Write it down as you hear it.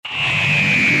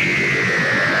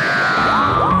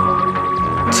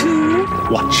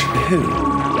Watch Who?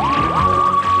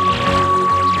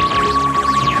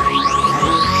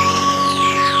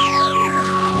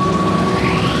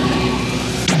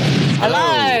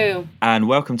 Hello. And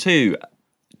welcome to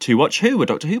Watch Who, a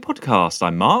Doctor Who podcast.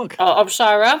 I'm Mark. Oh, I'm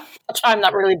Sarah. I timed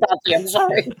that really badly, I'm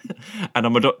sorry. And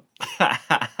I'm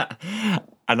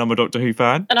a Doctor Who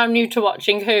fan. And I'm new to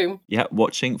watching Who. Yeah,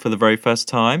 watching for the very first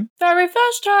time. Very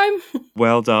first time.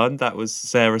 Well done. That was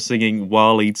Sarah singing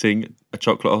while eating a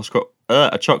chocolate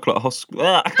I can't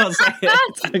say it.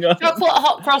 Hang on. Chocolate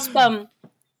hot cross bun.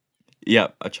 Yeah,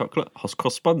 a chocolate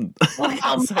cross bun.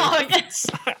 Oh, Mark.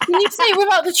 Can you say it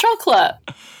without the chocolate?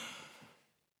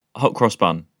 Hot cross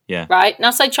bun. Yeah. Right,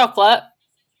 now say chocolate.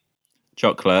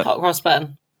 Chocolate. Hot cross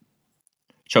bun.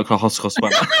 Chocolate hot cross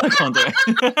bun. I can't do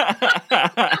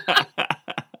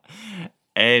it.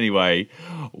 Anyway,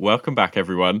 welcome back,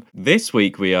 everyone. This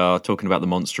week we are talking about the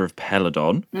monster of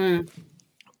Peladon.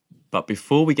 But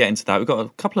before we get into that, we've got a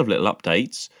couple of little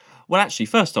updates. Well, actually,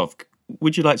 first off,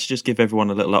 would you like to just give everyone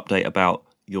a little update about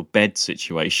your bed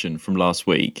situation from last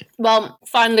week? Well,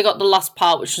 finally got the last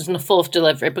part, which was in the fourth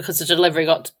delivery, because the delivery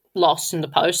got lost in the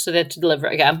post, so they had to deliver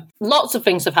it again. Lots of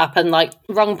things have happened, like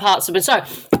wrong parts have been... Sorry.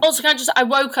 Also, I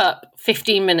woke up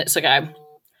 15 minutes ago,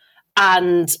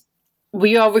 and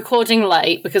we are recording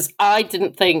late because I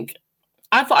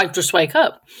thought I'd just wake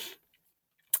up.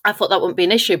 I thought that wouldn't be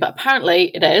an issue, but apparently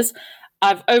it is.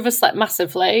 I've overslept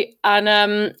massively, and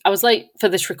I was late for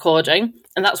this recording,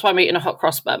 and that's why I'm eating a hot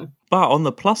cross bun. But on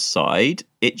the plus side,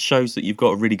 it shows that you've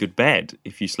got a really good bed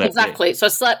if you slept. Exactly. So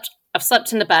I've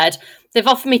slept in the bed. They've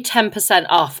offered me 10%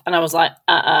 off, and I was like,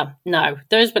 no.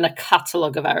 There's been a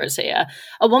catalogue of errors here.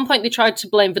 At one point, they tried to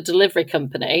blame the delivery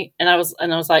company, and I was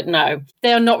like, no,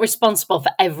 they are not responsible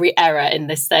for every error in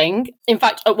this thing. In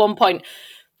fact, at one point,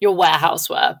 your warehouse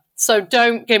were. So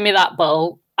don't give me that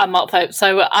bull. I'm not.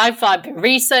 So I've been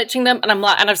researching them, and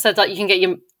I've said that you can get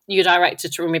your director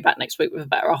to ring me back next week with a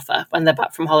better offer when they're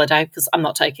back from holiday, because I'm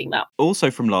not taking that. Also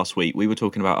from last week, we were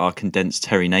talking about our condensed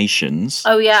Terry Nations.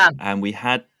 Oh yeah, and we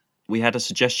had a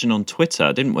suggestion on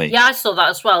Twitter, didn't we? Yeah, I saw that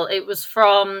as well. It was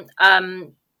from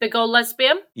Big Old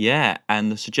Lesbian. Yeah,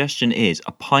 and the suggestion is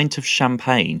a pint of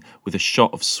champagne with a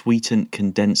shot of sweetened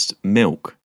condensed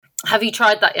milk. Have you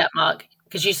tried that yet, Mark?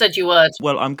 Because you said you would.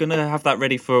 Well, I'm going to have that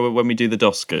ready for when we do the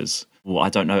Doskers. Well, I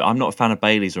don't know. I'm not a fan of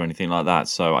Baileys or anything like that,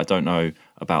 so I don't know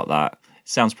about that. It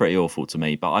sounds pretty awful to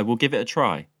me, but I will give it a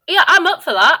try. Yeah, I'm up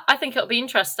for that. I think it'll be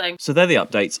interesting. So they're the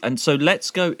updates. And so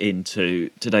let's go into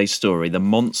today's story, The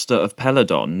Monster of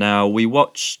Peladon. Now, we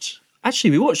watched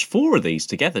 4 of these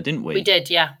together, didn't we? We did,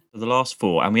 yeah. The last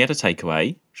 4, and we had a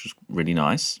takeaway, which was really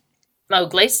nice.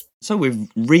 Mowgli's. So we're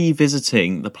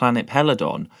revisiting the planet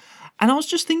Peladon. And I was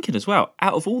just thinking as well,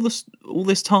 out of all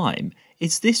this time,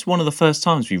 is this one of the first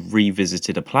times we've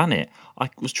revisited a planet?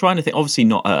 I was trying to think, obviously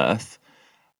not Earth,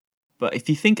 but if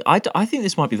you think, I think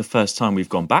this might be the first time we've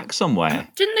gone back somewhere.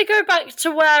 Didn't they go back to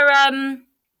where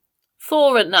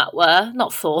Thor and that were?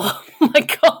 Not Thor. Oh my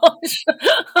gosh.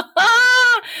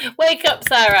 Wake up,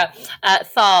 Sarah.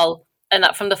 Thal and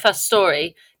that from the first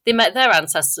story. They met their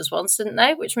ancestors once, didn't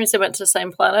they? Which means they went to the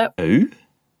same planet. Who?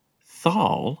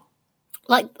 Thal?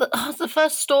 Like the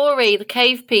first story, the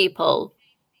cave people.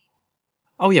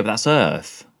 Oh yeah, but that's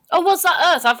Earth. Oh, was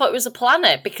that Earth? I thought it was a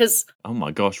planet because... Oh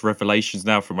my gosh, revelations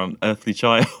now from an earthly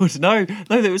child. No,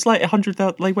 it was like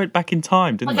 100,000... They went back in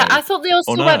time, didn't they? I thought they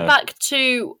also went back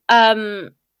to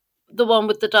the one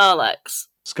with the Daleks.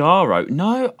 Skaro.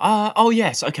 No. Oh,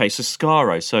 yes. Okay, so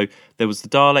Skaro. So there was the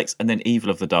Daleks and then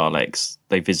Evil of the Daleks.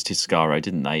 They visited Skaro,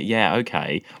 didn't they? Yeah,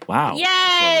 okay. Wow.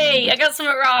 Yay! I got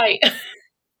something right.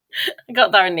 I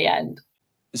got there in the end.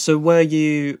 So were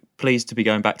you pleased to be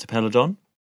going back to Peladon?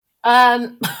 Sorry,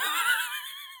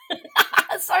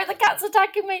 the cat's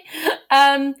attacking me.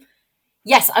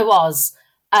 Yes, I was.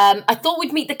 I thought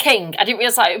we'd meet the king. I didn't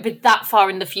realise it would be that far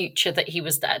in the future that he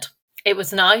was dead. It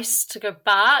was nice to go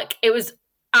back. It was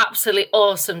absolutely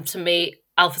awesome to meet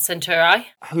Alpha Centauri.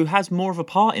 Who has more of a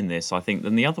part in this, I think,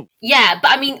 than the other. Yeah,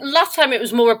 but I mean, last time it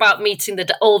was more about meeting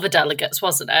all the delegates,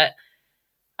 wasn't it?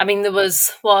 I mean, there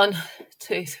was 1,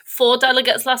 2, 4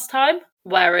 delegates last time,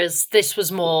 whereas this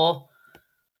was more,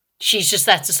 she's just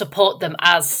there to support them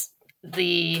as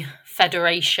the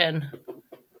Federation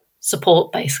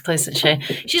support, basically, isn't she?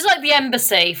 She's like the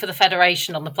embassy for the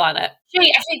Federation on the planet. I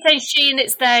should say she and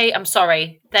it's they. I'm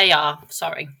sorry. They are.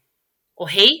 Sorry. Or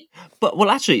he. But,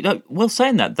 well, actually, no, well,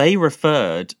 saying that, they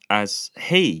referred as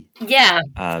he. Yeah.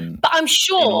 But I'm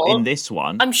sure... In this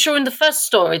one. I'm sure in the first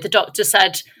story, the Doctor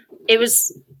said it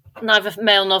was neither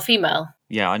male nor female.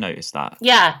 Yeah, I noticed that.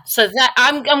 Yeah, so that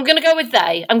I'm going to go with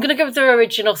they. I'm going to go with the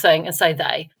original thing and say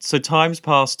they. So time's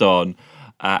passed on.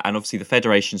 And obviously the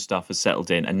Federation stuff has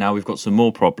settled in, and now we've got some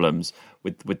more problems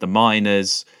with the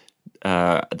miners.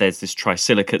 There's this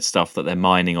trisilicate stuff that they're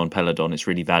mining on Peladon. It's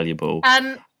really valuable.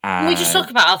 Can we just talk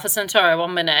about Alpha Centauri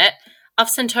 1 minute?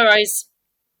 Alpha Centauri's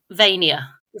veinier.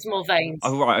 There's more veins.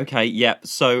 Oh, right, okay, yep.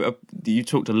 So you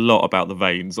talked a lot about the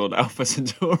veins on Alpha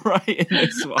Centauri in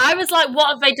this one. I was like, what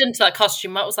have they done to that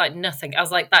costume? I was like, nothing. I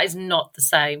was like, that is not the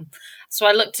same. So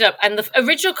I looked it up, and the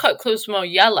original cut clothes were more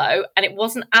yellow, and it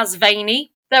wasn't as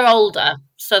veiny. They're older,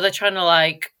 so they're trying to,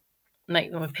 like,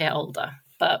 make them appear older,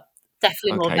 but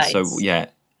definitely more veins. Okay, so, yeah,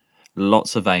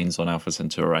 lots of veins on Alpha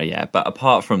Centauri, yeah. But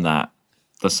apart from that,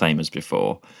 the same as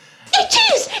before. It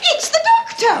is! It's the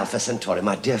Doctor! Alpha Centauri,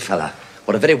 my dear fella.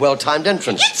 What a very well-timed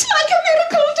entrance. It's like a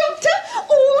miracle, Doctor!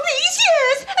 All these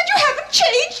years, and you haven't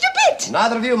changed a bit!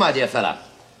 Neither of you, my dear fella.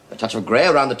 A touch of grey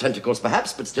around the tentacles,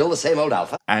 perhaps, but still the same old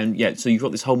Alpha. And, yeah, so you've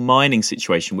got this whole mining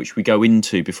situation, which we go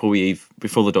into before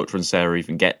the Doctor and Sarah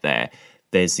even get there.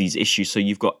 There's these issues. So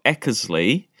you've got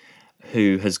Eckersley,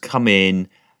 who has come in,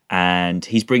 and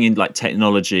he's bringing, like,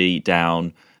 technology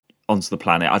down onto the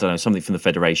planet. I don't know, something from the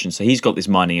Federation. So he's got this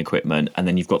mining equipment, and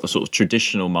then you've got the sort of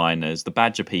traditional miners, the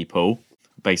Badger people,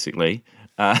 basically,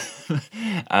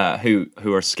 who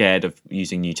are scared of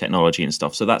using new technology and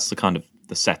stuff. So that's the kind of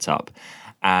the setup.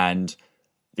 And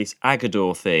this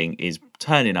Agador thing is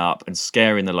turning up and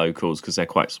scaring the locals because they're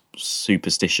quite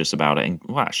superstitious about it and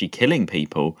actually killing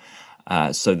people.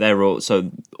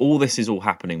 So all this is all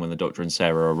happening when the Doctor and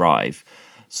Sarah arrive.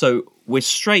 So we're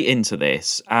straight into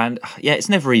this, and yeah, it's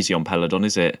never easy on Peladon,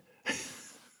 is it?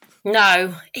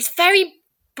 No, it's very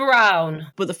brown.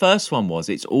 But the first one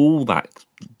it's all that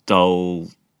dull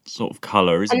sort of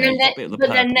colour, isn't it? But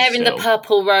then they're in the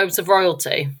purple robes of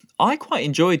royalty. I quite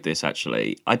enjoyed this,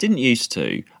 actually. I didn't used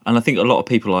to, and I think a lot of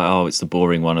people are like, oh, it's the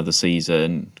boring one of the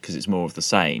season because it's more of the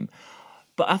same.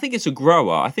 But I think it's a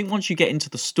grower. I think once you get into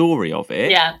the story of it...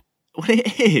 Yeah. Well,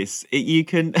 it is. You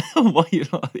can...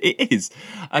 it is.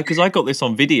 Because I got this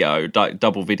on video,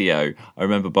 double video. I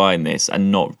remember buying this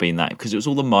and not being that... Because it was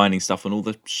all the mining stuff and all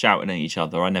the shouting at each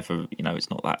other. I never... it's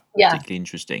not that particularly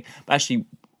interesting. But actually,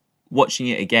 watching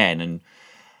it again, and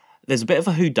there's a bit of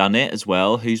a whodunit as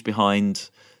well. Who's behind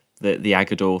the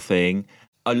Agador thing?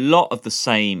 A lot of the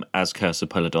same as Curse of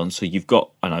Peladon. So you've got...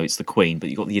 I know it's the Queen, but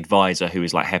you've got the advisor who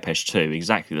is like Hepesh too.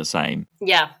 Exactly the same.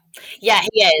 Yeah. Yeah,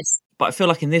 he is. But I feel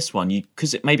like in this one,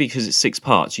 because it's 6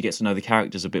 parts, you get to know the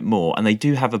characters a bit more, and they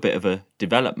do have a bit of a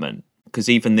development. Because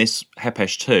even this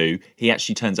Hepesh 2, he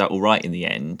actually turns out all right in the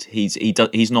end. He's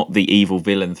not the evil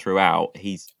villain throughout. I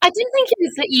didn't think he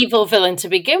was the evil villain to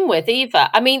begin with either.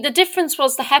 I mean, the difference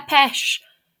was the Hepesh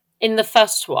in the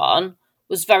first one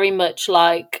was very much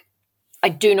like, I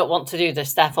do not want to do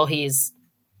this, therefore he is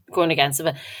going against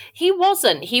it. He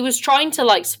wasn't. He was trying to,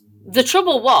 like... The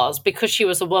trouble was, because she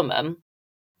was a woman...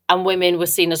 and women were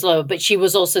seen as lower, but she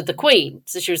was also the queen,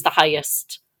 so she was the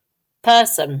highest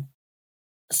person.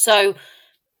 So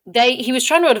he was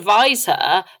trying to advise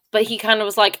her, but he kind of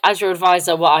was like, as your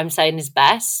advisor, what I'm saying is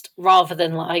best, rather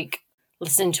than like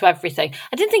listen to everything.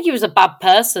 I didn't think he was a bad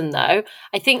person, though.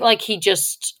 I think like he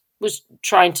just was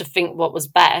trying to think what was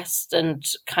best and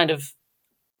kind of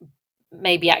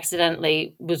maybe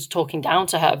accidentally was talking down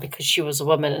to her because she was a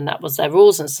woman and that was their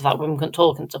rules and stuff, like women couldn't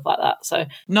talk and stuff like that. So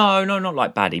no, not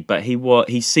like baddie, but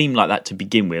he seemed like that to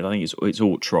begin with. I think it's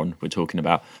Ultron we're talking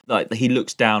about. Like he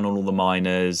looks down on all the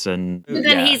miners, and but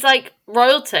then he's like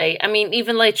royalty. I mean,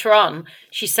 even later on,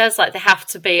 she says like they have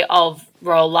to be of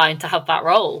royal line to have that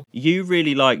role. You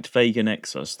really liked Vega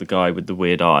Nexus, the guy with the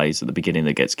weird eyes at the beginning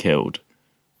that gets killed.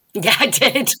 Yeah, I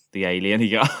did. The alien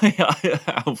guy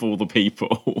out of all the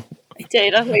people. I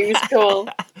did. I thought he was cool.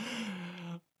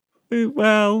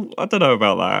 Well, I don't know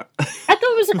about that. I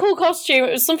thought it was a cool costume.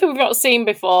 It was something we've not seen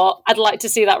before. I'd like to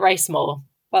see that race more.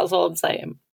 That's all I'm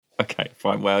saying. Okay,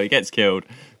 fine. Well, he gets killed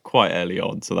quite early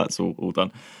on, so that's all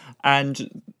done.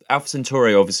 And Alpha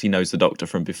Centauri obviously knows the Doctor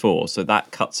from before, so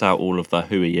that cuts out all of the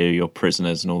who are you, your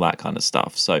prisoners, and all that kind of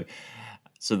stuff. So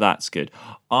that's good.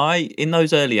 In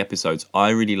those early episodes, I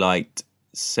really liked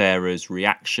Sarah's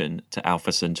reaction to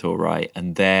Alpha Centauri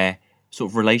and their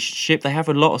sort of relationship. They have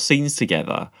a lot of scenes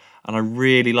together, and I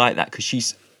really like that because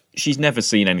she's never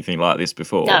seen anything like this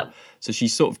before. No. So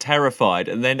she's sort of terrified,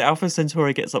 and then Alpha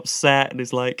Centauri gets upset and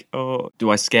is like, "Oh, do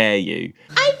I scare you?"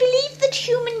 I believe that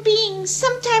human beings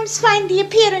sometimes find the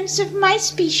appearance of my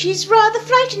species rather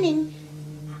frightening.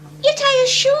 Yet I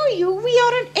assure you we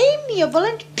are an amiable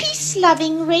and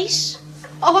peace-loving race.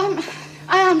 Oh,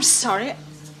 I am sorry.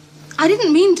 I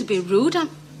didn't mean to be rude.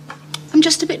 I'm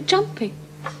just a bit jumpy.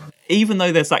 Even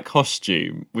though there's that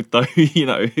costume with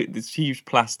this huge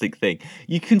plastic thing,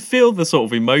 you can feel the sort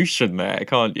of emotion there,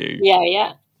 can't you?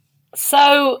 Yeah.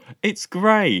 So It's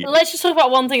great. let's just talk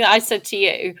about one thing that I said to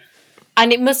you,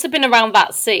 and it must have been around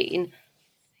that scene.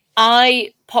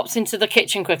 I popped into the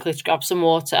kitchen quickly to grab some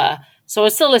water. So I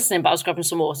was still listening, but I was grabbing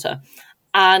some water.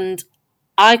 And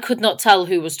I could not tell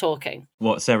who was talking.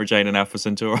 What, Sarah Jane and Alpha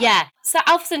Centauri? Yeah. So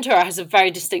Alpha Centauri has a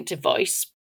very distinctive voice.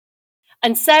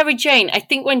 And Sarah Jane, I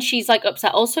think when she's like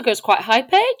upset, also goes quite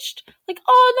high-pitched. Like,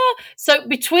 oh no. So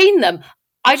between them,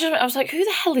 I was like, who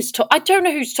the hell is talking? I don't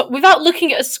know who's talking. Without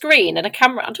looking at a screen and a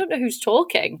camera, I don't know who's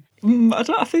talking. I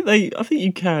think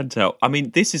you can tell. I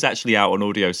mean, this is actually out on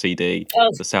audio CD,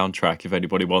 the soundtrack, if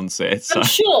anybody wants it. So. I'm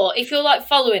sure if you're like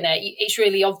following it, it's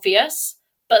really obvious.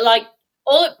 But like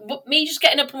me just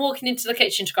getting up and walking into the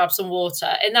kitchen to grab some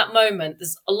water, in that moment,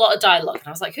 there's a lot of dialogue. And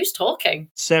I was like, who's talking?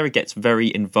 Sarah gets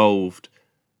very involved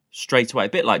straight away, a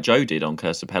bit like Joe did on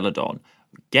Curse of Peladon.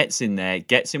 Gets in there,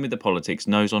 gets in with the politics,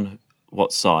 knows on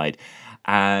what side,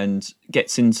 and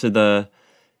gets into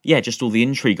just all the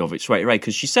intrigue of it straight away,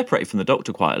 because she's separated from the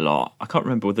Doctor quite a lot. I can't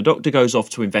remember, the Doctor goes off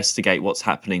to investigate what's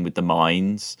happening with the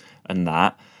mines and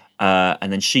that,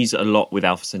 and then she's a lot with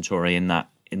Alpha Centauri in that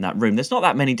room. There's not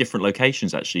that many different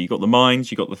locations, actually. You've got the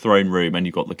mines, you've got the throne room, and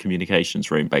you've got the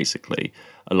communications room, basically.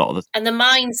 A lot of the... And the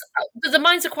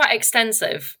mines are quite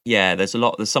extensive. Yeah, there's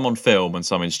some on film and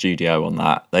some in studio on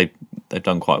that. They've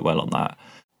done quite well on that.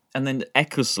 And then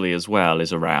Eckersley as well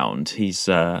is around. He's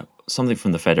something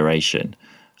from the Federation.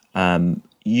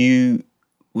 You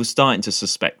were starting to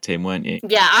suspect him, weren't you?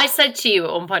 Yeah, I said to you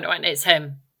at one point, when it's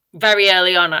him. Very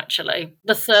early on, actually.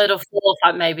 The third or fourth,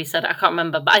 I maybe said it. I can't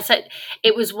remember. But I said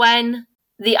it was when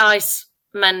the Ice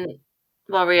Men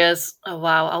Warriors... Oh,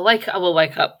 wow. I will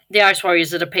wake up. The Ice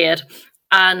Warriors had appeared.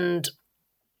 And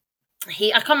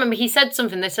I can't remember. He said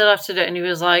something. They said I have to do it. And he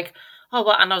was like, oh,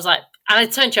 what? And I was like... And I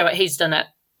turned to him, he's done it.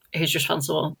 Who's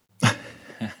responsible?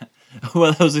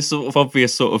 Well, there was this sort of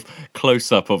obvious sort of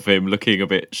close-up of him looking a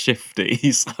bit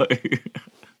shifty. So,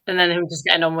 and then him just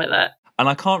getting on with it. And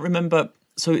I can't remember.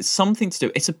 So it's something to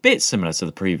do. It's a bit similar to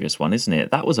the previous one, isn't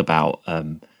it? That was about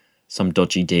some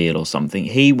dodgy deal or something.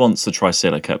 He wants the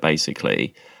Trisilicate,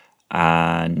 basically.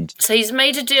 And so he's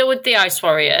made a deal with the Ice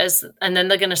Warriors, and then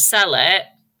they're going to sell it.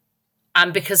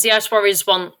 And because the Ice Warriors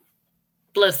want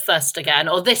Bloodthirst again,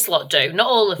 or this lot do, not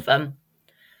all of them,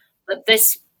 but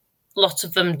this lot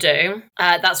of them do.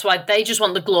 That's why they just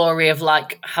want the glory of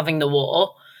like having the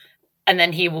war, and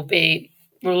then he will be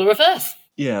ruler of Earth.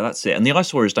 Yeah, that's it. And the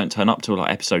Ice Warriors don't turn up till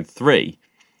like episode 3,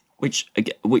 which,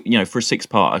 you know, for a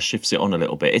 6-parter shifts it on a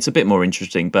little bit. It's a bit more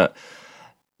interesting, but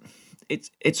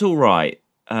it's all right.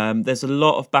 There's a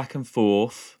lot of back and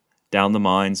forth. Down the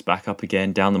mines, back up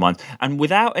again, down the mines. And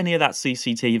without any of that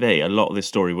CCTV, a lot of this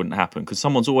story wouldn't happen, because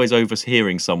someone's always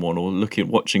overhearing someone or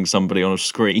watching somebody on a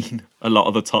screen a lot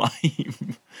of the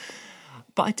time.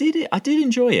 But I did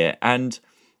enjoy it. And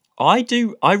I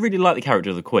really like the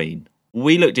character of the Queen.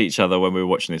 We looked at each other when we were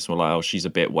watching this and we're like, oh, she's a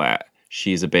bit wet.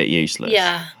 She's a bit useless.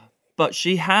 Yeah. But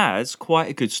she has quite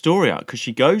a good story arc, because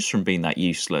she goes from being that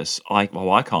useless, I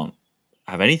can't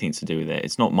have anything to do with it,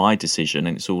 it's not my decision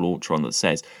and it's all Ultron that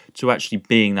says, to actually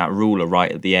being that ruler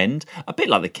right at the end. A bit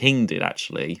like the King did,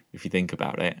 actually, if you think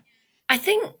about it. I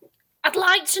think I'd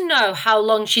like to know how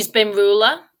long she's been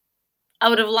ruler. I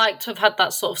would have liked to have had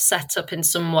that sort of set up in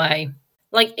some way.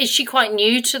 Like, is she quite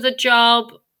new to the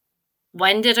job?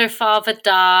 When did her father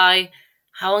die?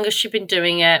 How long has she been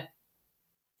doing it?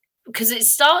 Because it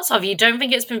starts off, you don't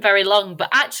think it's been very long, but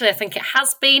actually I think it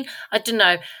has been. I don't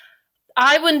know.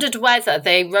 I wondered whether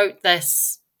they wrote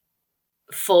this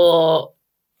for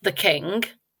the King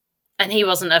and he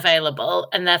wasn't available,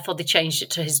 and therefore they changed it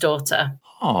to his daughter.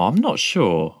 Oh, I'm not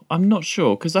sure,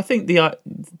 because I think the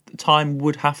time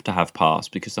would have to have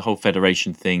passed, because the whole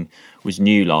Federation thing was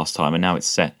new last time, and now it's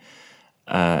set.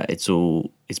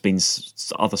 It's been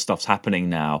other stuff's happening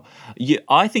now.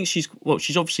 I think she's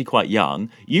obviously quite young.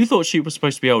 You thought she was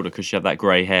supposed to be older because she had that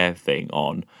grey hair thing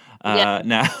on.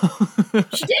 Now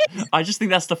she did. I just think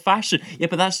that's the fashion. Yeah,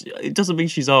 but it doesn't mean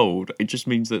she's old. It just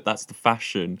means that's the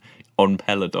fashion on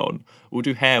Peladon. We'll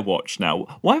do Hair Watch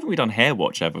now. Why haven't we done Hair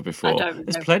Watch ever before?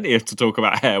 There's plenty to talk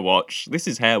about Hair Watch. This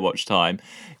is Hair Watch time,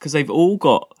 because they've all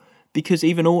got. Because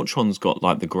even Ultron's got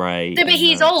like the grey. No, but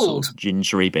he's old. Sort of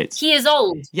gingery bits. He is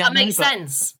old. Yeah, that makes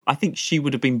sense. I think she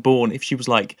would have been born if she was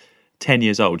like 10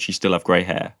 years old. She'd still have grey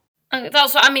hair.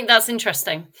 That's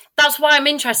interesting. That's why I'm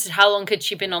interested. How long could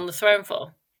she been on the throne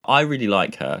for? I really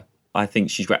like her. I think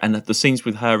she's great. And the scenes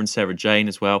with her and Sarah Jane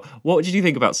as well. What did you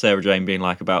think about Sarah Jane being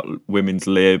like about women's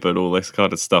lib and all this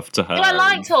kind of stuff to her? Well, I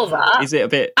liked all that. Is it a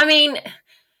bit... I mean,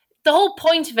 the whole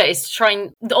point of it is to try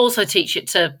and also teach it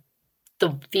to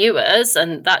the viewers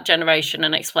and that generation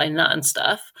and explain that and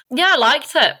stuff. Yeah, I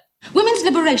liked it. Women's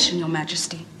liberation, Your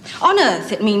Majesty. On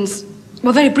Earth, it means,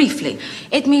 well, very briefly,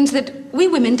 it means that we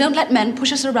women don't let men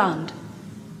push us around.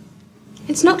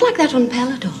 It's not like that on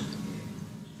Peladon.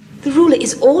 The ruler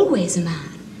is always a man.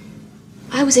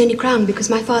 I was only crowned because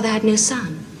my father had no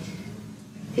son.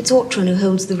 It's Autron who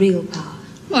holds the real power.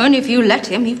 Well, and if you let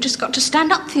him, you've just got to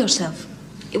stand up for yourself.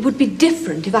 It would be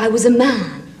different if I was a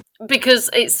man. Because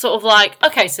it's sort of like,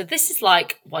 okay, so this is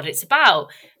like what it's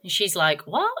about. And she's like,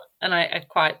 what? And I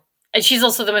quite... And she's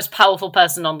also the most powerful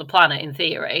person on the planet in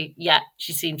theory, yet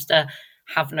she seems to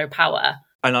have no power.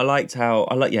 And I liked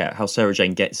how Sarah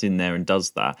Jane gets in there and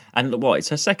does that. And it's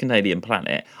her second alien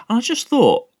planet. And I just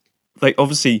thought, like,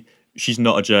 obviously she's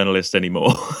not a journalist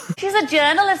anymore. She's a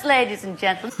journalist, ladies and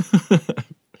gentlemen.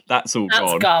 That's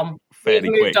That's gone. Fairly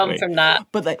We've moved quickly. on from that.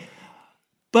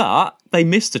 But they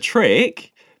missed a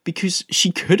trick because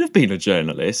she could have been a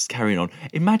journalist carrying on.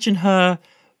 Imagine her,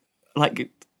 like,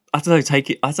 I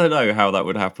don't know how that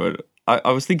would happen.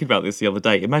 I was thinking about this the other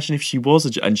day. Imagine if she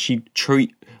was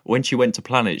when she went to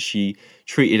planet, she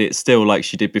treated it still like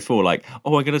she did before. Like,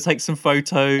 oh, I'm going to take some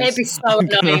photos. It'd be so I'm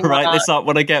annoying. going to write this up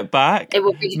when I get back. It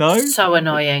would be so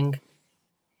annoying.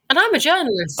 And I'm a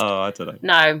journalist. Oh, I don't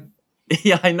know. No.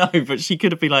 Yeah, I know, but she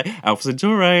could have been like, Alpha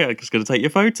Centauri, I'm just going to take your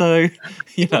photo.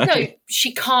 You know? No,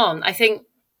 she can't. I think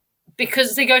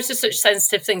because they go to such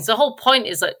sensitive things. The whole point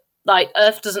is that, like,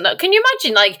 Earth doesn't know. Can you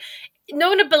imagine, like, no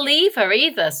one would believe her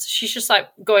either. So she's just, like,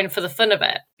 going for the fun of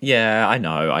it. Yeah, I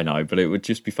know, but it would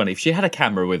just be funny if she had a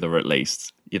camera with her at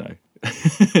least, you know.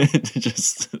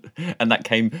 And that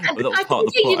came, that was part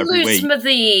of the plot every lose week. some of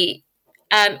the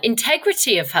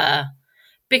integrity of her,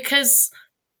 because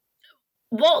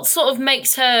what sort of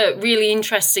makes her really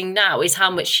interesting now is how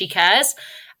much she cares.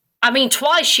 I mean,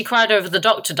 twice she cried over the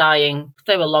Doctor dying.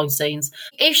 They were long scenes.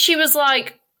 If she was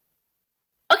like,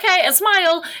 okay, and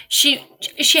smile, she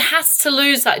has to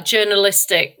lose that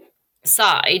journalistic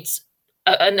side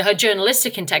and her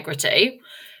journalistic integrity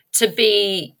to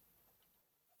be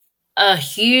a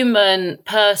human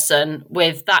person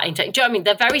with that integrity. Do you know what I mean?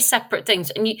 They're very separate things,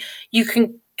 and you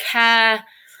can care.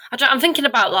 I'm thinking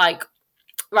about, like,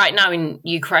 right now in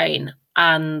Ukraine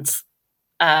and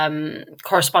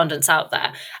correspondents out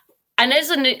there. And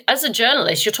as a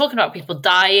journalist, you're talking about people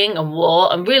dying and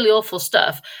war and really awful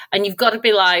stuff. And you've got to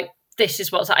be like, this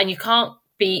is what's... And you can't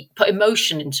put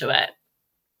emotion into it,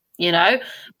 you know?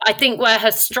 I think where her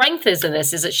strength is in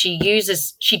this is that she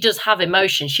does have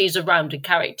emotion. She's a rounded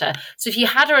character. So if you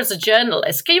had her as a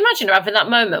journalist, can you imagine her having that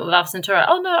moment with Alpha Centauri?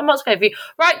 Oh, no, I'm not going to you.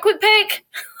 Right, quick pick.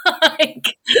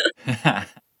 Like...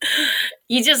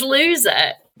 You just lose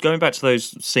it. Going back to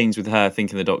those scenes with her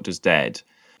thinking the Doctor's dead,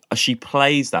 she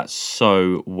plays that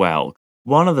so well.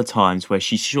 One of the times where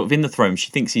she's sort of in the throne, she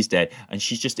thinks he's dead, and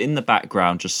she's just in the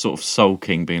background, just sort of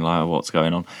sulking, being like, oh, what's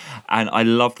going on? And I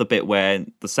love the bit where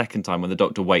the second time when the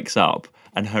Doctor wakes up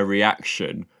and her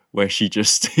reaction where she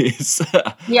just is...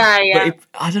 Yeah. But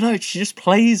I don't know, she just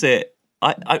plays it.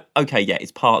 Okay, yeah,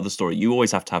 it's part of the story. You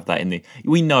always have to have that in the...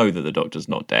 We know that the Doctor's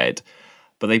not dead,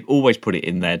 but they always put it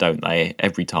in there, don't they?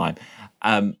 Every time.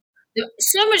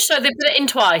 So much so they put it in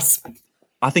twice.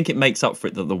 I think it makes up for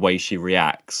it that the way she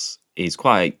reacts is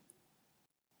quite...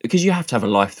 Because you have to have a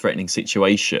life-threatening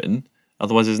situation,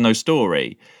 otherwise there's no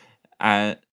story.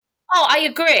 I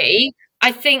agree.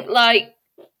 I think, like,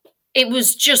 it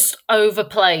was just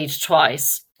overplayed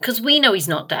twice. Because we know he's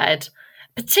not dead.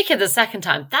 Particularly the second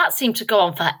time, that seemed to go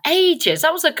on for ages.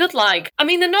 That was a good, like... I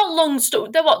mean, they're not long...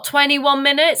 They're, 21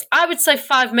 minutes? I would say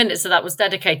 5 minutes of that was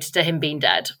dedicated to him being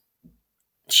dead.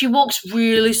 She walks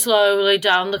really slowly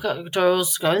down the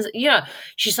corridors, going... You know,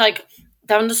 she's, like,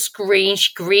 down the screen.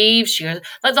 She grieves. She goes...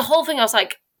 Like, the whole thing, I was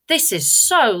like, this is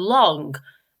so long.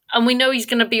 And we know he's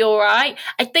going to be all right.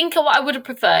 I think what I would have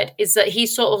preferred is that he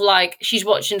sort of, like... She's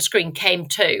watching the screen, came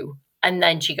to... And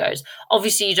then she goes,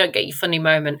 obviously you don't get your funny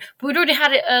moment. But we'd already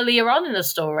had it earlier on in the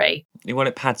story. Well,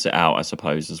 it pads it out, I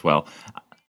suppose, as well.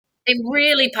 It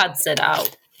really pads it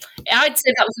out. I'd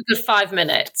say that was a good 5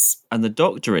 minutes. And the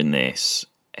Doctor in this,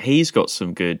 he's got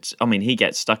some good... I mean, he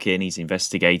gets stuck in, he's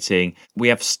investigating. We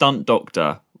have Stunt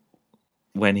Doctor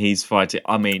when he's fighting.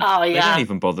 I mean, They don't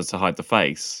even bother to hide the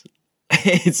face.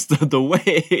 It's the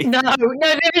way. No,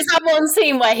 there is that one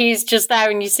scene where he's just there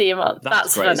and you see him on.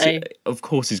 That's great. funny. So, of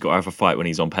course, he's got to have a fight when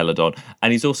he's on Peladon,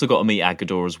 and he's also got to meet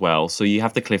Agador as well. So you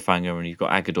have the cliffhanger, and you've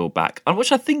got Agador back, and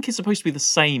which I think is supposed to be the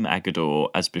same Agador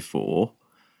as before.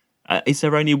 Is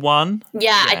there only one?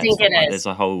 Yeah, I think it is. There's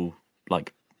a whole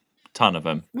ton of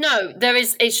them. No, there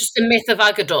is. It's just the myth of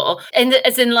Agador,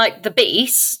 as in like the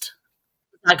Beast,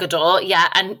 Agador. Yeah,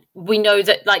 and we know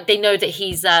that they know that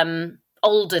he's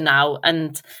older now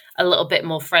and a little bit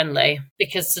more friendly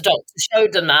because the Doctor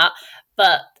showed them that.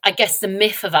 But I guess the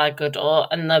myth of Agador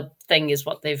and the thing is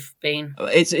what they've been.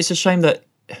 It's a shame that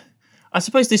I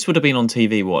suppose this would have been on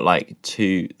TV.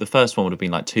 The first one would have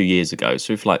been like 2 years ago.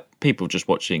 So if like people just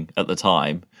watching at the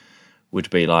time would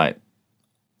be like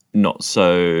not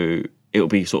so, it would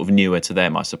be sort of newer to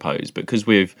them, I suppose. But because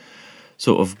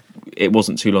it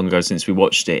wasn't too long ago since we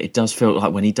watched it. It does feel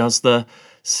like when he does the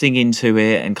singing to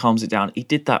it and calms it down, he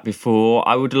did that before.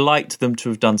 I would have liked them to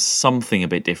have done something a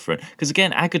bit different. Because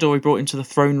again, Agador he brought into the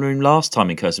throne room last time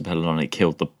in Curse of Peladon, he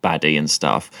killed the baddie and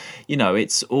stuff. You know,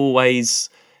 it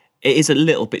is a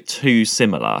little bit too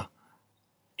similar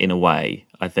in a way,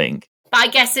 I think. But I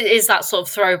guess it is that sort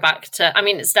of throwback to, I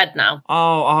mean, it's dead now.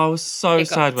 Oh, I was so He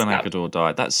got sad when stabbed. Agador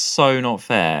died. That's so not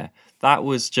fair. That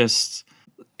was just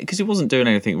because he wasn't doing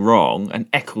anything wrong,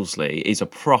 and Ecclesley is a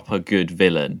proper good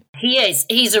villain. He is.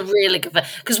 He's a really good villain.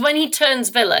 Because when he turns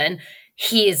villain,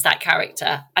 he is that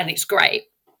character, and it's great.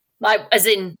 Like, as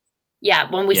in,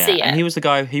 when we see it. And he was the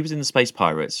guy, he was in the Space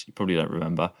Pirates, you probably don't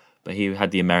remember, but he had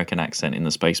the American accent in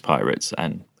the Space Pirates,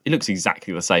 and he looks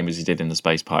exactly the same as he did in the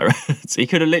Space Pirates. He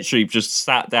could have literally just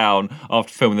sat down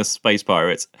after filming the Space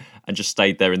Pirates and just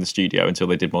stayed there in the studio until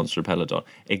they did Monster of Peladon.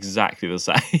 Exactly the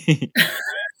same.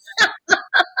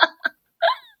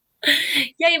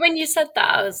 Yeah, when you said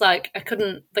that, I was like, I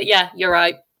couldn't. But yeah, you're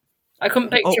right. I couldn't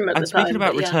picture him at the time. And speaking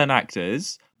about but return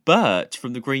actors, Bert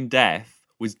from The Green Death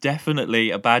was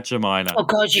definitely a Badger miner. Oh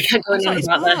God, you can't go on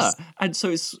about this. And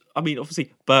so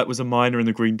obviously, Bert was a miner in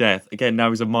The Green Death. Again, now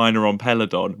he's a miner on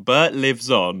Peladon. Bert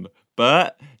lives on.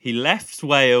 Bert, he left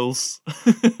Wales,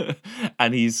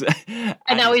 and he's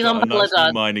now he's on got a nice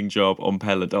Peladon. mining job on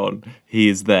Peladon. He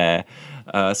is there,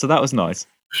 so that was nice.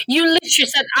 You literally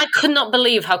said, I could not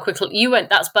believe how quickly you went,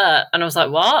 that's Bert. And I was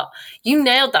like, what? You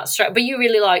nailed that straight. But you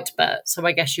really liked Bert, so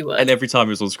I guess you would. And every time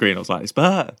he was on screen, I was like, it's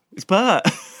Bert. It's Bert.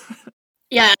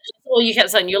 Yeah, that's all you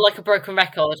kept saying. You're like a broken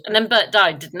record. And then Bert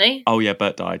died, didn't he? Oh, yeah,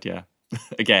 Bert died, yeah.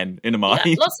 Again, in a mine.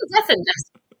 Yeah, lots of death in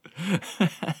this.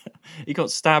 He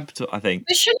got stabbed, I think.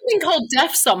 It should have been called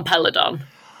Deaths on Peladon.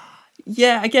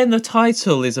 Yeah, again, the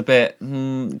title is a bit...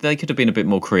 they could have been a bit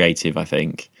more creative, I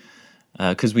think.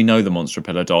 Because we know the Monster of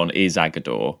Peladon is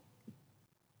Agador.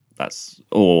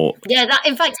 Yeah, that.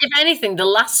 In fact, if anything, the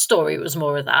last story was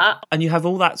more of that. And you have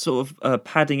all that sort of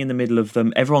padding in the middle of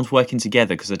them. Everyone's working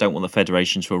together because they don't want the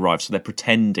Federation to arrive. So they're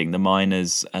pretending, the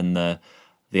miners and the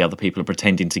other people are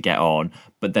pretending to get on.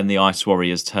 But then the Ice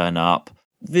Warriors turn up.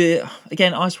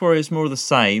 Again, Ice Warriors more of the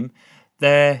same.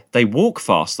 They walk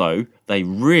fast, though.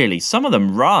 Some of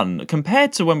them run.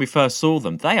 Compared to when we first saw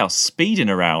them, they are speeding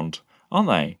around, aren't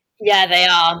they? Yeah, they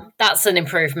are. That's an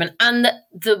improvement. And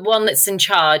the one that's in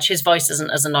charge, his voice isn't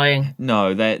as annoying.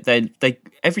 No, they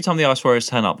every time the Ice Warriors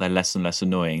turn up, they're less and less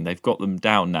annoying. They've got them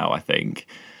down now, I think.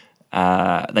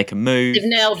 They can move. They've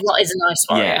nailed what is an Ice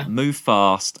Warrior. Yeah, move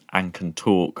fast and can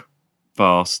talk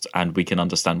fast, and we can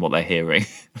understand what they're hearing.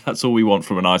 That's all we want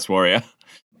from an Ice Warrior.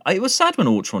 It was sad when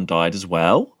Ultron died as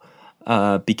well,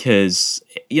 because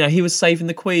he was saving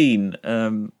the Queen.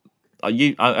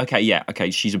 Okay,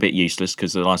 she's a bit useless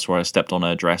because the Ice Warrior stepped on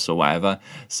her dress or whatever.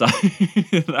 So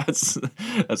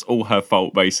that's all her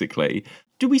fault, basically.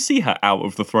 Do we see her out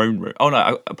of the throne room? Oh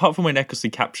no, apart from when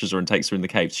Ecclesley captures her and takes her in the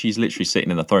cave, she's literally sitting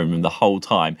in the throne room the whole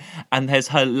time. And there's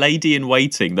her lady in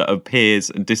waiting that appears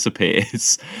and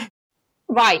disappears.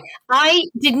 Right. I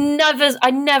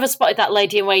never spotted that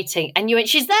lady in waiting. And you went,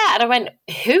 she's there. And I went,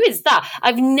 who is that?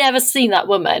 I've never seen that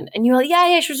woman. And you were like,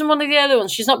 yeah, she was in one of the other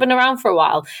ones. She's not been around for a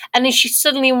while. And then she's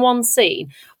suddenly in one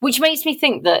scene, which makes me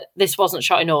think that this wasn't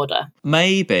shot in order.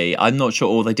 Maybe. I'm not sure.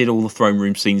 Or they did all the throne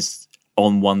room scenes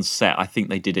on one set. I think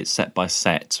they did it set by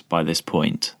set by this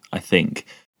point, I think.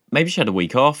 Maybe she had a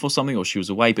week off or something, or she was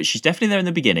away, but she's definitely there in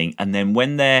the beginning. And then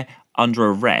when they're under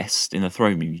arrest in the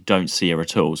throne room, you don't see her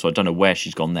at all. So I don't know where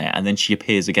she's gone there. And then she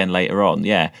appears again later on.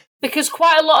 Yeah. Because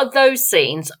quite a lot of those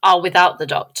scenes are without the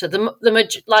Doctor. There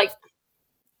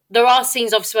are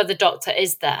scenes, obviously, where the Doctor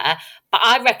is there, but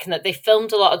I reckon that they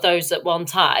filmed a lot of those at one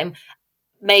time,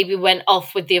 maybe went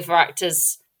off with the other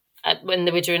actors when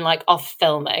they were doing, off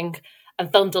filming,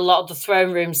 and filmed a lot of the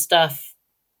throne room stuff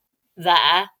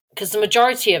there. Because the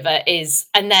majority of it is,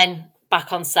 and then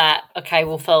back on set, okay,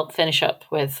 we'll finish up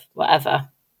with whatever.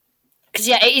 Because,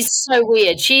 yeah, it is so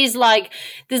weird. She's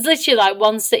there's literally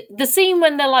one scene, the scene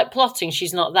when they're plotting,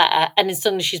 she's not there, and then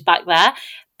suddenly she's back there.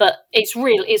 But it's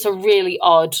a really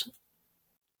odd,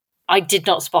 I did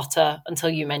not spot her until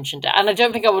you mentioned it. And I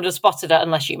don't think I would have spotted her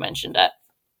unless you mentioned it.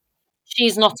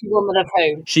 She's not a woman of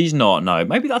who. She's not, no.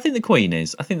 Maybe I think the Queen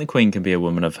is. I think the Queen can be a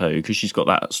woman of who because she's got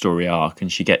that story arc and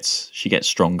she gets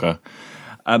stronger.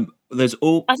 There's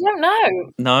all. I don't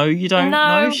know. No, you don't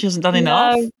know? She hasn't done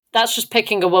enough? No. That's just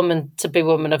picking a woman to be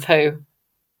Woman of Who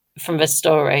from this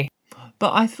story.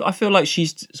 But I feel like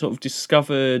she's sort of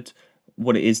discovered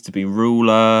what it is to be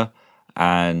ruler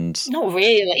and... Not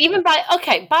really. Even by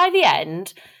the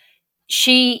end,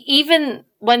 even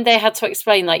when they had to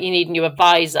explain, like, you need a new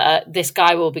advisor, this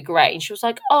guy will be great. And she was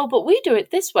like, oh, but we do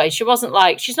it this way. She's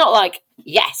not like,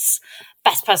 yes,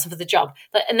 best person for the job.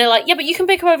 And they're like, yeah, but you can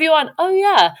pick whoever you want. Oh,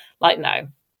 yeah. Like,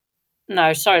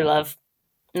 no, sorry, love.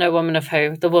 No Woman of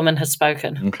Who. The woman has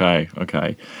spoken. Okay.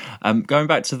 Going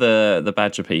back to the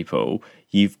Badger people,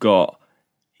 you've got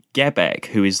Gebek,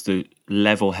 who is the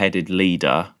level-headed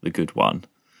leader, the good one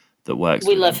that works.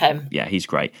 We love him. Yeah, he's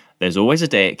great. There's always a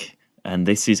dick, and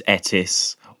this is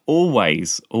Etis.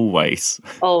 Always.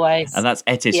 And that's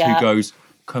Etis, who goes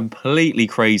completely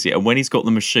crazy. And when he's got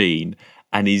the machine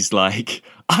and he's like,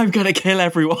 I'm going to kill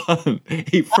everyone,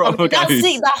 he probably goes...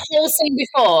 That whole scene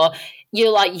before...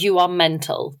 You're like, you are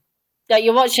mental. Like,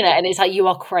 you're watching it and it's like, you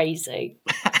are crazy.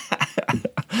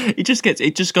 It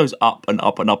just goes up and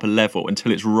up and up a level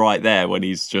until it's right there when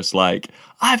he's just like,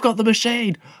 I've got the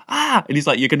machine. And he's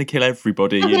like, you're going to kill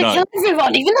everybody. I'm going to kill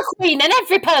everyone, even the Queen and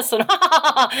every person.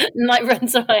 And like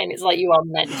runs away and it's like, you are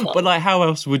mental. But like, how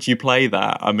else would you play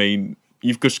that? I mean,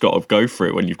 you've just got to go for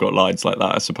it when you've got lines like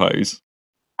that, I suppose.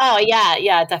 Oh,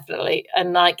 yeah, definitely.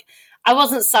 And like, I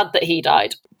wasn't sad that he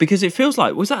died. Because it feels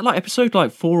like, was that like episode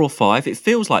like 4 or 5? It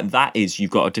feels like that is, you've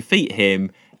got to defeat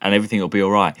him and everything will be all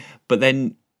right. But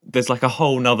then there's like a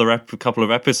whole nother couple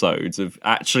of episodes of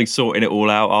actually sorting it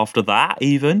all out after that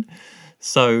even.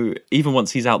 So even once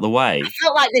he's out the way. I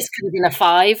felt like this could have been a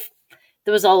 5.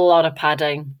 There was a lot of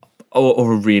padding.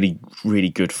 Or a really, really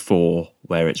good 4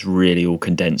 where it's really all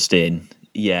condensed in.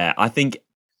 Yeah, I think...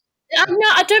 No,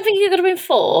 I don't think it could have been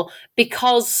 4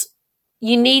 because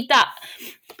you need that...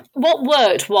 What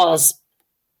worked was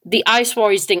the Ice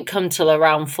Warriors didn't come till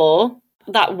around 4.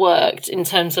 That worked in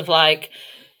terms of like,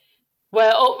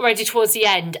 we're already towards the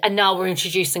end and now we're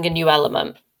introducing a new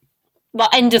element. Well,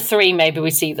 end of 3, maybe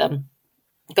we see them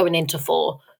going into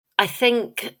 4. I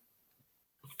think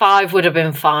 5 would have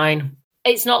been fine.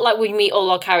 It's not like we meet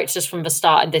all our characters from the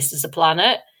start and this is a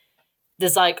planet.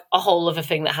 There's like a whole other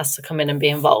thing that has to come in and be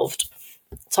involved.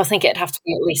 So I think it'd have to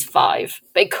be at least 5,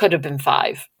 but it could have been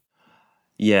 5.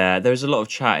 Yeah, there's a lot of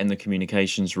chat in the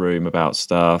communications room about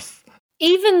stuff.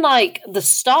 Even like the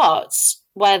starts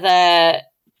where they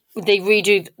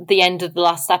redo the end of the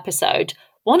last episode,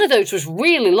 one of those was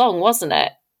really long, wasn't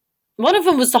it? One of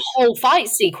them was the whole fight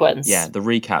sequence. Yeah, the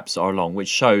recaps are long, which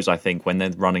shows, I think, when they're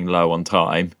running low on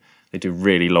time, they do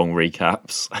really long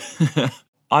recaps.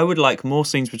 I would like more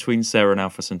scenes between Sarah and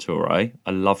Alpha Centauri.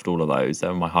 I loved all of those. They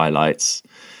were my highlights.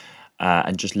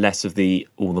 And just less of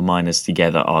all the miners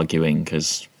together arguing,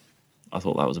 because I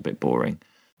thought that was a bit boring.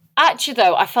 Actually,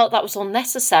 though, I felt that was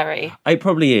unnecessary. It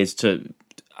probably is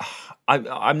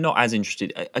I'm not as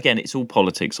interested. Again, it's all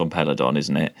politics on Peladon,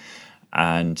 isn't it?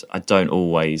 And I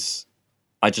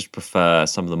just prefer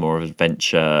some of the more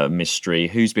adventure, mystery.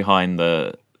 Who's behind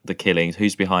the killings?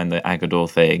 Who's behind the Agador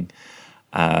thing?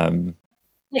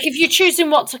 Like, if you're choosing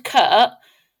what to cut,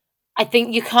 I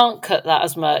think you can't cut that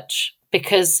as much.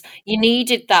 Because you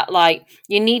needed that, like,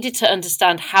 you needed to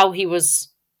understand how he was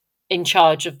in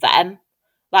charge of them,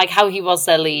 like how he was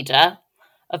their leader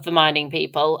of the mining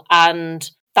people. And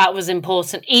that was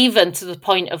important, even to the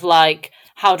point of, like,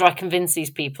 how do I convince these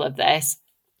people of this?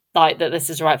 Like, that this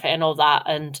is the right fit and all that.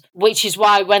 And which is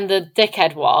why when the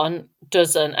dickhead one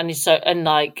doesn't, and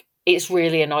like, it's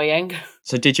really annoying.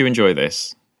 So did you enjoy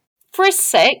this? For a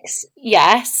 6,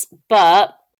 yes,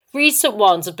 but... recent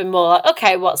ones have been more like,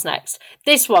 okay, what's next?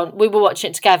 This one, we were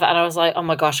watching it together and I was like, oh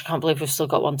my gosh, I can't believe we've still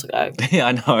got one to go. Yeah,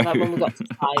 I know. Like when we got to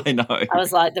 5, I know. I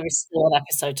was like, there is still an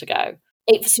episode to go.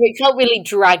 It felt really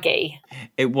draggy.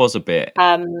 It was a bit.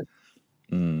 I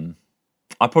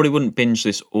probably wouldn't binge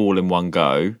this all in one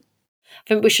go. I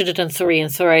think we should have done 3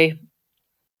 and 3.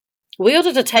 We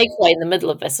ordered a takeaway in the middle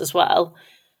of this as well,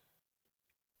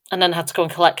 and then had to go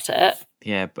and collect it.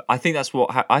 Yeah, but I think that's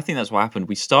what happened.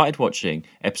 We started watching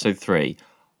episode 3,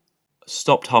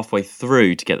 stopped halfway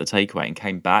through to get the takeaway, and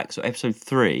came back. So episode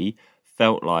 3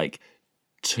 felt like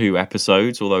 2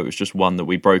 episodes, although it was just one that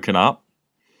we'd broken up.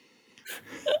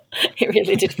 It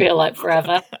really did feel like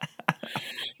forever.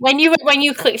 When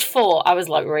you clicked 4, I was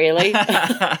like, really?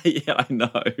 Yeah,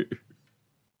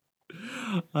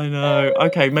 I know.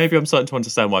 Okay, maybe I'm starting to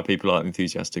understand why people aren't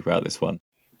enthusiastic about this one.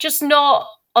 Just not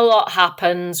a lot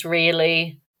happens,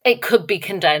 really. It could be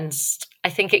condensed. I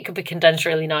think it could be condensed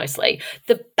really nicely.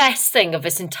 The best thing of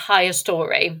this entire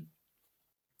story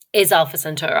is Alpha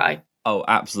Centauri. Oh,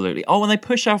 absolutely. Oh, and they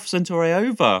push Alpha Centauri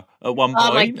over at one point.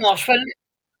 Oh my gosh.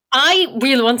 I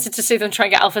really wanted to see them try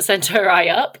and get Alpha Centauri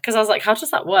up because I was like, how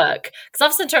does that work? Because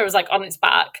Alpha Centauri was like on its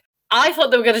back. I thought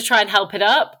they were going to try and help it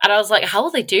up. And I was like, how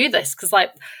will they do this? Because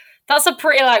like, that's a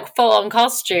pretty like full-on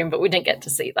costume, but we didn't get to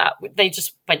see that. They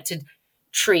just went to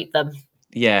treat them.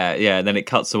 Yeah, and then it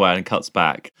cuts away and cuts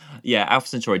back. Yeah, Alpha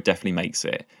Centauri definitely makes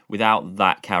it without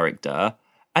that character.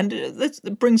 And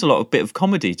it brings a bit of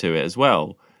comedy to it as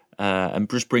well. And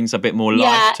just brings a bit more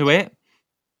life to it.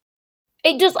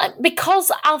 It does,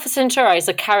 because Alpha Centauri as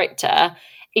a character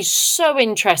is so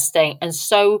interesting and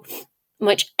so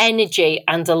much energy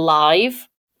and alive.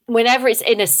 Whenever it's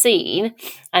in a scene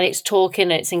and it's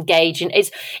talking and it's engaging, it's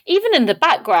even in the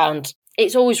background,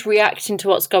 it's always reacting to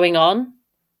what's going on.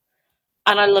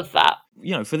 And I love that.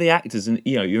 You know, for the actors, and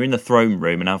you're in the throne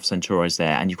room and Alpha Centauri's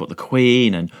there, and you've got the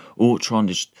Queen and Ultron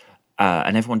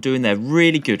and everyone doing their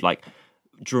really good, like,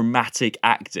 dramatic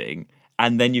acting.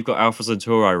 And then you've got Alpha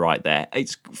Centauri right there.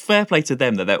 It's fair play to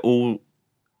them that they're all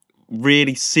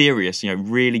really serious,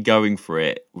 really going for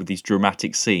it with these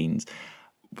dramatic scenes,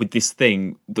 with this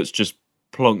thing that's just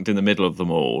plonked in the middle of them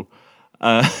all.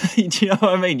 Do you know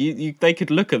what I mean? They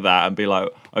could look at that and be like,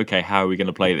 okay, how are we going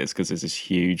to play this? Because there's this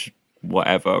huge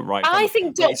whatever, right? I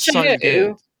think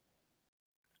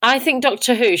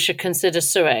Doctor Who should consider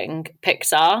suing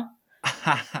Pixar.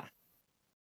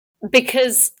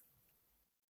 Because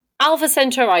Alpha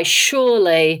Centauri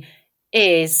surely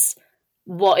is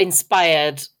what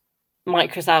inspired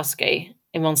Mike Krasowski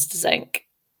in Monsters, Inc.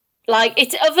 Like,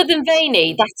 it's other than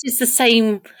Vaney, that is the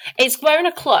same. It's wearing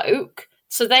a cloak,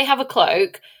 so they have a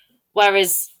cloak,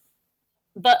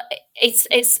 but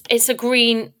it's a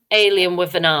green alien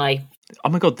with an eye. Oh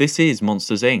my god, this is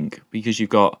Monsters, Inc. Because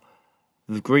you've got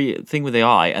the green thing with the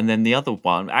eye, and then the other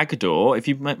one, Agador. If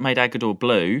you made Agador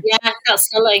blue, that's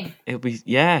silly. It'll be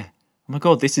Oh my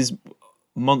god, this is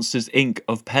Monsters, Inc.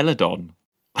 of Peladon.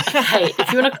 Hey,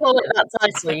 if you want to call it that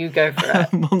title, you go for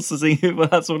it. Monsters, Inc. Well,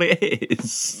 that's what it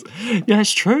is. Yeah,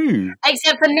 it's true.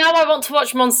 Except for now, I want to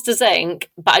watch Monsters, Inc.,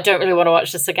 but I don't really want to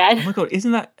watch this again. Oh my god,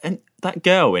 isn't that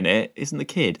girl in it? Isn't the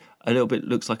kid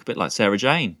looks like a bit like Sarah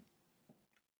Jane?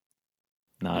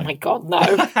 No. Oh my god,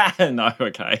 no. No,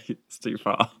 okay, it's too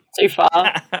far. Too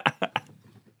far.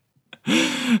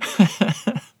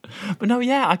 But no,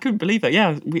 yeah, I couldn't believe that.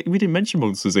 Yeah, we didn't mention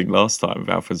Monsters, Inc. last time with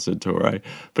Alpha Centauri,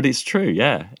 but it's true.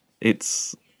 Yeah,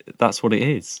 that's what it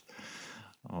is.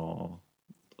 Oh,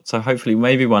 so hopefully,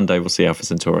 maybe one day we'll see Alpha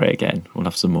Centauri again. We'll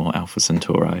have some more Alpha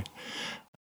Centauri.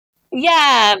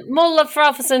 Yeah, more love for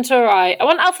Alpha Centauri. I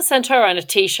want Alpha Centauri on a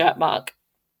T-shirt, Mark.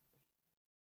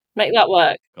 Make that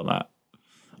work. Got that.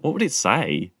 What would it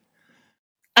say?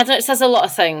 I don't know, it says a lot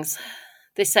of things.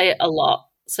 They say it a lot.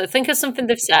 So think of something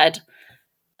they've said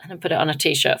and then put it on a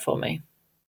T-shirt for me.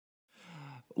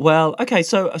 Well, okay,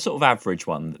 so a sort of average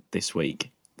one this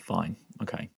week. Fine,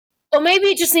 okay. Or maybe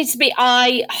it just needs to be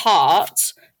I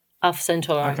heart Alpha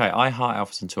Centauri. Okay, I heart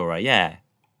Alpha Centauri. Yeah,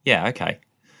 okay.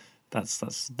 That's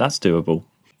doable.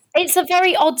 It's a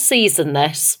very odd season,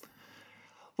 this.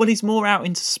 Well, he's more out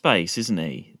into space, isn't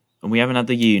he? And we haven't had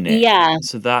the unit. Yeah.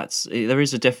 So there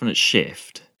is a definite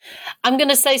shift. I'm going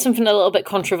to say something a little bit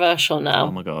controversial now.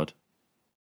 Oh my god.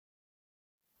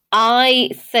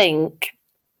 I think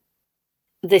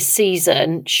this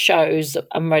season shows that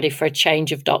I'm ready for a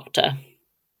change of Doctor.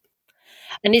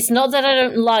 And it's not that I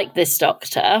don't like this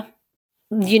Doctor.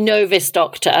 This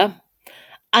Doctor.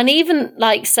 And even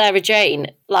like Sarah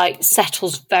Jane, like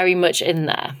settles very much in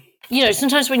there.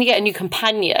 Sometimes when you get a new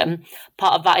companion,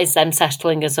 part of that is them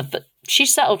settling as she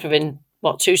settled within,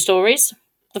 2 stories?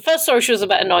 The first story she was a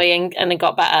bit annoying and it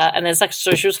got better, and then the second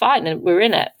story she was fine and we were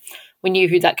in it. We knew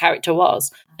who that character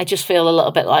was. I just feel a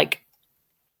little bit like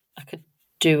I could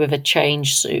do with a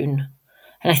change soon.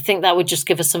 And I think that would just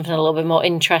give us something a little bit more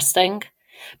interesting.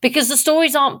 Because the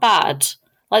stories aren't bad.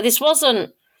 Like, it's not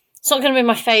going to be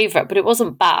my favourite, but it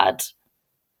wasn't bad.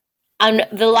 And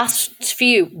the last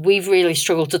few we've really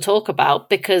struggled to talk about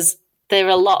because they're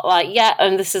a lot like,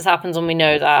 and this has happened and we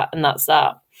know that and that's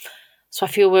that. So I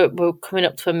feel we're coming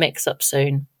up to a mix-up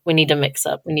soon. We need a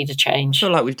mix-up. We need a change. I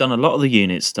feel like we've done a lot of the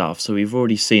unit stuff, so we've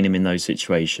already seen him in those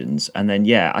situations. And then,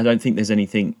 I don't think there's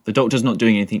anything... The Doctor's not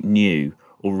doing anything new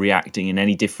or reacting in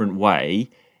any different way.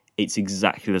 It's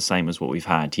exactly the same as what we've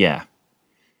had, yeah.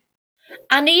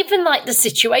 And even, like, the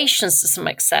situations to some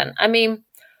extent. I mean,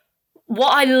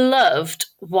 what I loved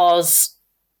was,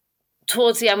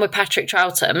 towards the end with Patrick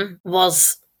Troughton,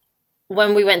 was...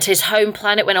 when we went to his home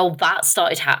planet, when all that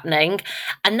started happening.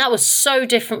 And that was so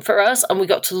different for us, and we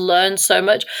got to learn so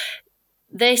much.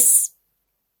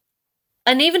 And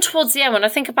And even towards the end, when I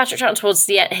think of Patrick Troughton towards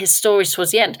the end, his stories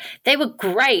towards the end, they were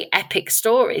great, epic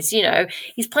stories. You know,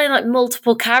 he's playing like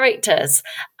multiple characters,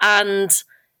 and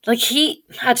like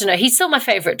I don't know, he's still my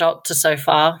favourite Doctor so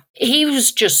far. He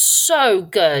was just so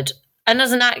good, and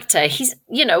as an actor, he's,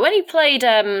 you know, when he played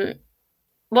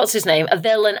what's his name, a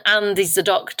villain, and he's the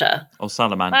Doctor. Oh,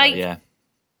 Salamander, like,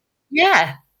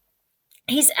 yeah.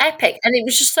 He's epic, and it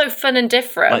was just so fun and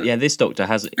different. Like, yeah, this Doctor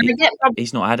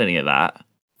he's not had any of that.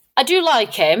 I do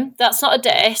like him. That's not a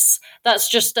diss. That's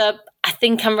just I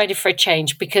think I'm ready for a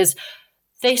change, because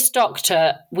this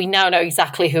Doctor, we now know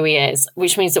exactly who he is,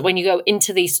 which means that when you go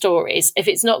into these stories, if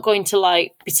it's not going to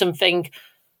like be something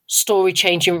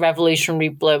story-changing, revolutionary,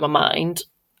 blow my mind,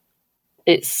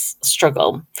 it's a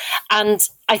struggle. And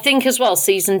I think as well,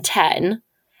 season 10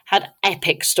 had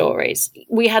epic stories.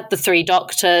 We had the 3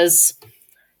 Doctors,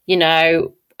 you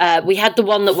know, we had the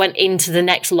one that went into the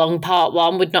next long part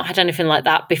 1. We'd not had anything like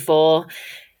that before.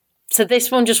 So this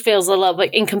one just feels a little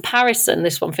bit, in comparison,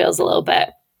 this one feels a little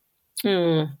bit,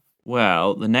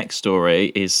 Well, the next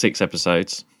story is 6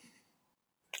 episodes.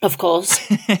 Of course.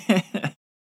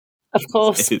 Of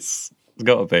course. It's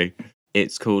got to be.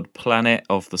 It's called Planet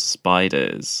of the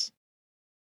Spiders.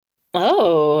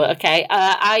 Oh, okay.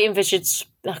 I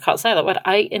can't say that word.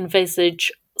 I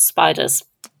envisage spiders.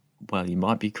 Well, you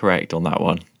might be correct on that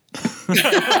one.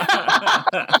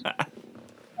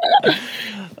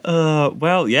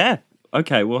 Well, yeah.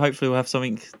 Okay, well, hopefully we'll have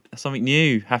something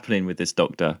new happening with this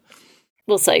Doctor.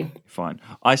 We'll see. Fine.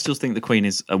 I still think the Queen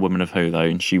is a woman of Who, though,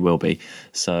 and she will be.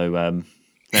 So,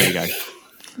 there you go.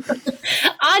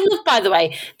 I love, by the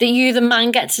way, that you, the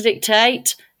man, get to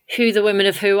dictate who the women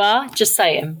of Who are. Just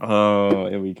saying. Oh,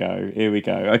 here we go.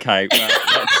 Okay,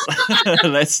 well,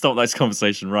 let's stop this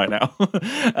conversation right now.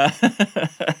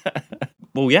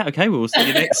 Well, yeah, okay, we'll see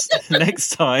you next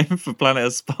time for Planet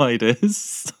of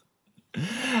Spiders.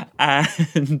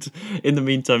 And in the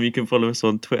meantime, you can follow us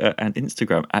on Twitter and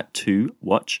Instagram at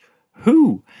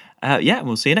 2WatchWho. Yeah, and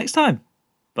we'll see you next time.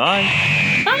 Bye.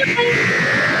 Bye.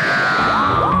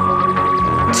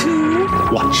 2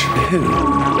 Watch Who.